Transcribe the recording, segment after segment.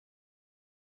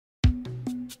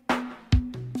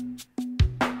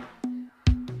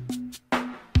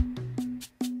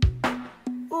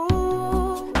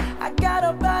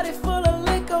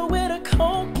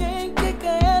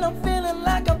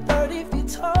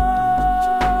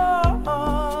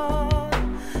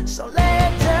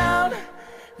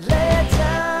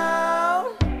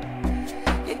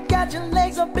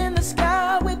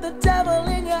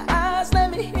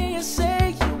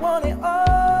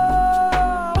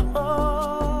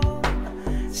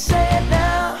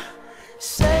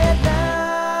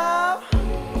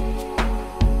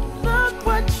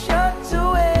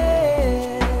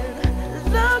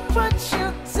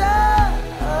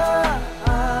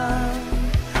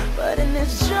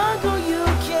this jungle you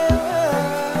can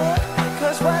run.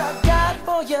 Cause what I got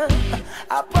for you,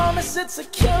 I promise it's a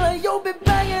killer. You'll be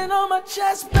banging on my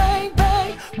chest, bang,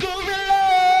 bang, gorilla.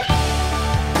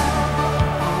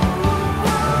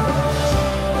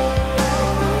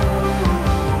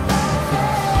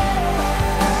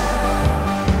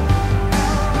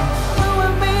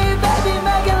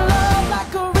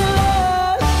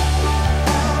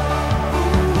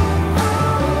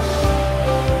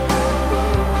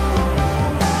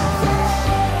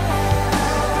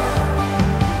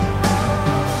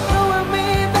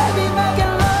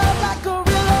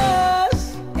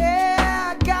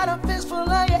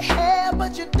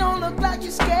 You don't look like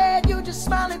you're scared. You just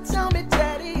smile and tell me,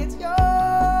 Daddy, it's yours.